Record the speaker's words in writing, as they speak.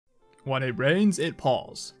When it rains, it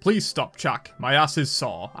pours. Please stop, CHAAC. My ass is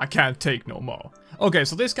sore. I can't take no more. Okay,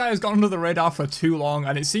 so this guy has gone under the radar for too long,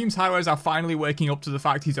 and it seems Hi-Rez are finally waking up to the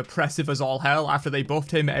fact he's oppressive as all hell after they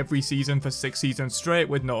buffed him every season for 6 seasons straight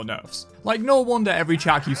with no nerfs. Like, no wonder every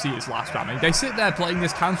CHAAC you see is last spamming. They sit there playing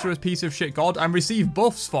this cancerous piece of shit god and receive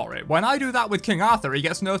buffs for it. When I do that with King Arthur, he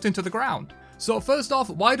gets nerfed into the ground. So first off,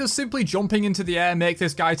 why does simply jumping into the air make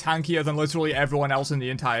this guy tankier than literally everyone else in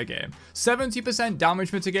the entire game? 70%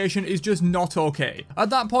 damage mitigation is just not okay.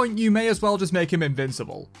 At that point, you may as well just make him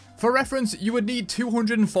invincible. For reference, you would need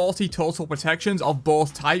 240 total protections of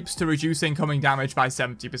both types to reduce incoming damage by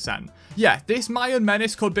 70%. Yeah, this Mayan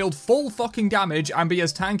Menace could build full fucking damage and be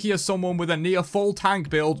as tanky as someone with a near full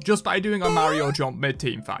tank build just by doing a Mario jump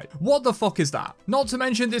mid-team fight. What the fuck is that? Not to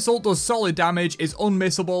mention this ult does solid damage, is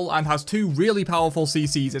unmissable, and has 2 really powerful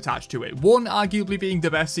CCs attached to it. One arguably being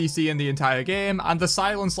the best CC in the entire game, and the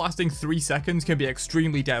silence lasting 3 seconds can be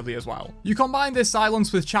extremely deadly as well. You combine this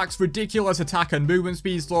silence with CHAAC's ridiculous attack and movement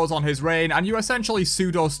speed slows on his rain, and you're essentially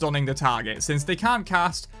pseudo-stunning the target, since they can't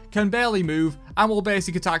cast, can barely move, and will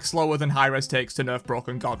basic attack slower than Hi-Rez takes to nerf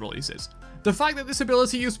Broken God releases. The fact that this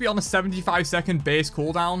ability used to be on a 75-second base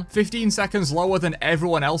cooldown, 15 seconds lower than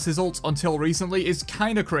everyone else's ults until recently, is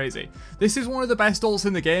kinda crazy. This is one of the best ults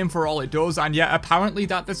in the game for all it does, and yet apparently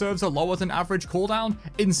that deserves a lower than average cooldown?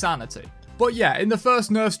 Insanity. But yeah, in the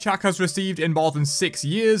first nerfs CHAAC has received in more than 6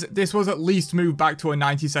 years, this was at least moved back to a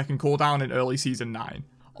 90-second cooldown in early Season 9.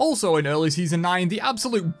 Also in early Season 9, the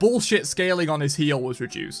absolute bullshit scaling on his heal was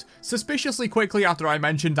reduced, suspiciously quickly after I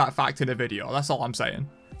mentioned that fact in a video, that's all I'm saying.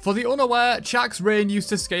 For the unaware, CHAAC's rain used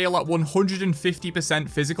to scale at 150%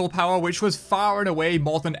 physical power, which was far and away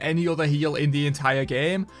more than any other heal in the entire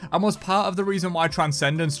game, and was part of the reason why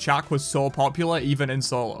Transcendence CHAAC was so popular even in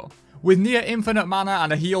solo. With near infinite mana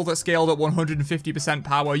and a heal that scaled at 150%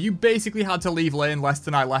 power, you basically had to leave lane less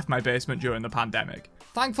than I left my basement during the pandemic.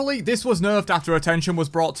 Thankfully, this was nerfed after attention was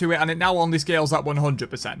brought to it, and it now only scales at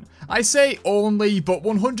 100%. I say only, but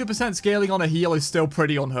 100% scaling on a heal is still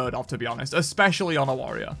pretty unheard of, to be honest, especially on a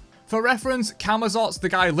warrior. For reference, Camazotz, the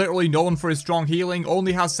guy literally known for his strong healing,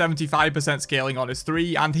 only has 75% scaling on his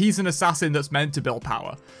 3, and he's an assassin that's meant to build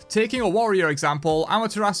power. Taking a warrior example,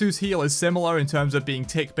 Amaterasu's heal is similar in terms of being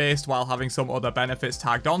tick based while having some other benefits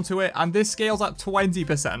tagged onto it, and this scales at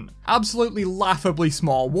 20%. Absolutely laughably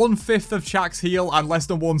small, 1/5 of CHAAC's heal and less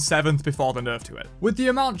than 1/7 before the nerf to it. With the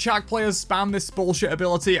amount CHAAC players spam this bullshit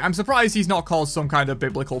ability, I'm surprised he's not caused some kind of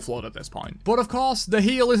biblical flood at this point. But of course, the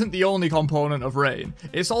heal isn't the only component of Rain.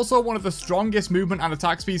 It's also one of the strongest movement and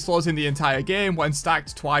attack speed slows in the entire game when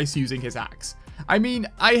stacked twice using his axe. I mean,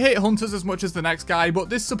 I hate hunters as much as the next guy,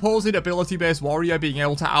 but this supposed ability-based warrior being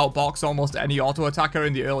able to outbox almost any auto-attacker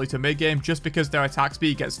in the early to mid-game just because their attack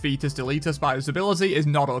speed gets fetus deletus by this ability is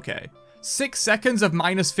not okay. 6 seconds of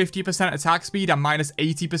minus 50% attack speed and minus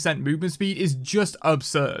 80% movement speed is just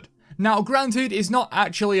absurd. Now, granted, it's not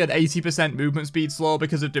actually an 80% movement speed slow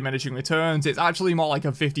because of diminishing returns, it's actually more like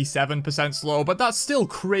a 57% slow, but that's still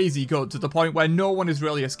crazy good to the point where no one is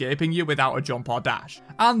really escaping you without a jump or dash.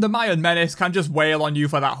 And the Mayan Menace can just wail on you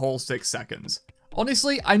for that whole 6 seconds.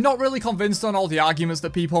 Honestly, I'm not really convinced on all the arguments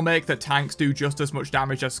that people make that tanks do just as much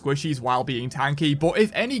damage as squishies while being tanky, but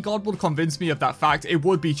if any god would convince me of that fact, it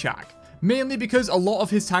would be CHAAC. Mainly because a lot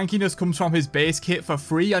of his tankiness comes from his base kit for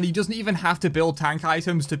free and he doesn't even have to build tank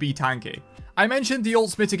items to be tanky. I mentioned the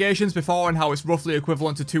ult's mitigations before and how it's roughly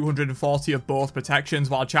equivalent to 240 of both protections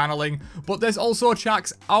while channeling, but there's also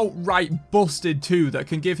CHAAC's outright busted 2 that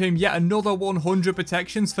can give him yet another 100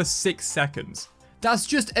 protections for 6 seconds. That's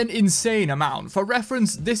just an insane amount. For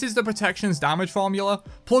reference, this is the protections damage formula.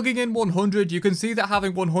 Plugging in 100, you can see that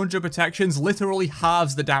having 100 protections literally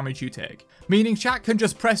halves the damage you take. Meaning CHAAC can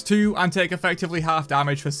just press 2 and take effectively half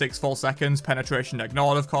damage for 6 full seconds, penetration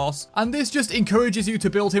ignored of course. And this just encourages you to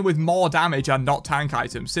build him with more damage and not tank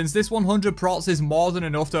items, since this 100 prots is more than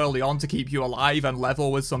enough early on to keep you alive and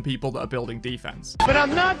level with some people that are building defense. But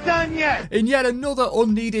I'm not done yet! In yet another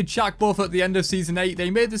unneeded CHAAC buff at the end of Season 8,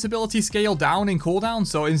 they made this ability scale down in cooldown,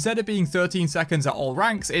 so instead of being 13 seconds at all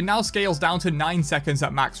ranks, it now scales down to 9 seconds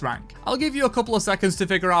at max rank. I'll give you a couple of seconds to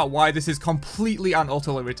figure out why this is completely and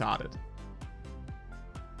utterly retarded.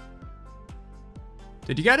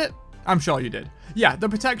 Did you get it? I'm sure you did. Yeah, the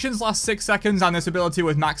protections last 6 seconds and this ability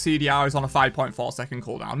with max CDR is on a 5.4 second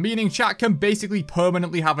cooldown, meaning CHAAC can basically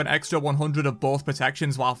permanently have an extra 100 of both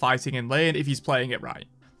protections while fighting in lane if he's playing it right.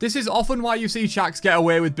 This is often why you see CHAACs get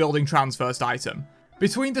away with building Trans first item.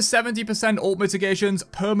 Between the 70% ult mitigations,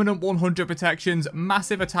 permanent 100 protections,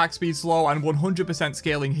 massive attack speed slow, and 100%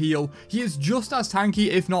 scaling heal, he is just as tanky,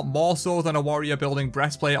 if not more so, than a warrior building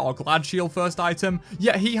breastplate or glad shield first item,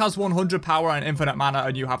 yet he has 100 power and infinite mana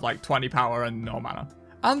and you have like 20 power and no mana.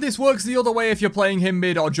 And this works the other way if you're playing him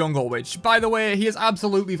mid or jungle, which, by the way, he is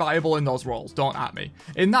absolutely viable in those roles, don't at me.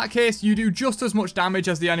 In that case, you do just as much damage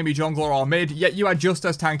as the enemy jungler or mid, yet you are just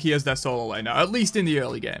as tanky as their solo laner, at least in the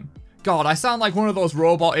early game. God, I sound like one of those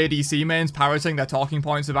robot ADC mains parroting their talking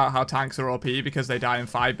points about how tanks are OP because they die in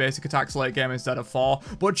 5 basic attacks late game instead of 4,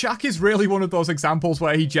 but CHAAC is really one of those examples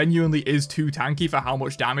where he genuinely is too tanky for how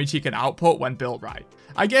much damage he can output when built right.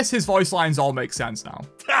 I guess his voice lines all make sense now.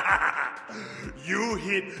 You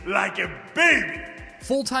hit like a baby!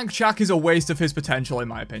 Full tank CHAAC is a waste of his potential in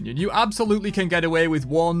my opinion. You absolutely can get away with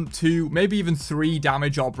 1, 2, maybe even 3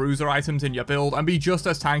 damage or bruiser items in your build and be just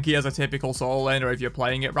as tanky as a typical solo laner if you're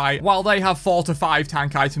playing it right, while they have 4 to 5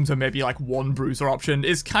 tank items and maybe like 1 bruiser option.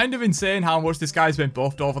 It's kind of insane how much this guy's been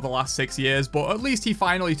buffed over the last 6 years, but at least he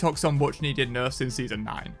finally took some much needed nerfs in season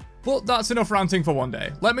 9. But that's enough ranting for one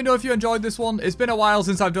day. Let me know if you enjoyed this one. It's been a while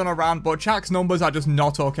since I've done a rant, but CHAAC's numbers are just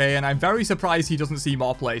not okay, and I'm very surprised he doesn't see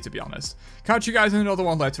more play, to be honest. Catch you guys in another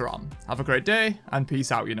one later on. Have a great day, and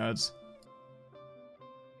peace out, you nerds.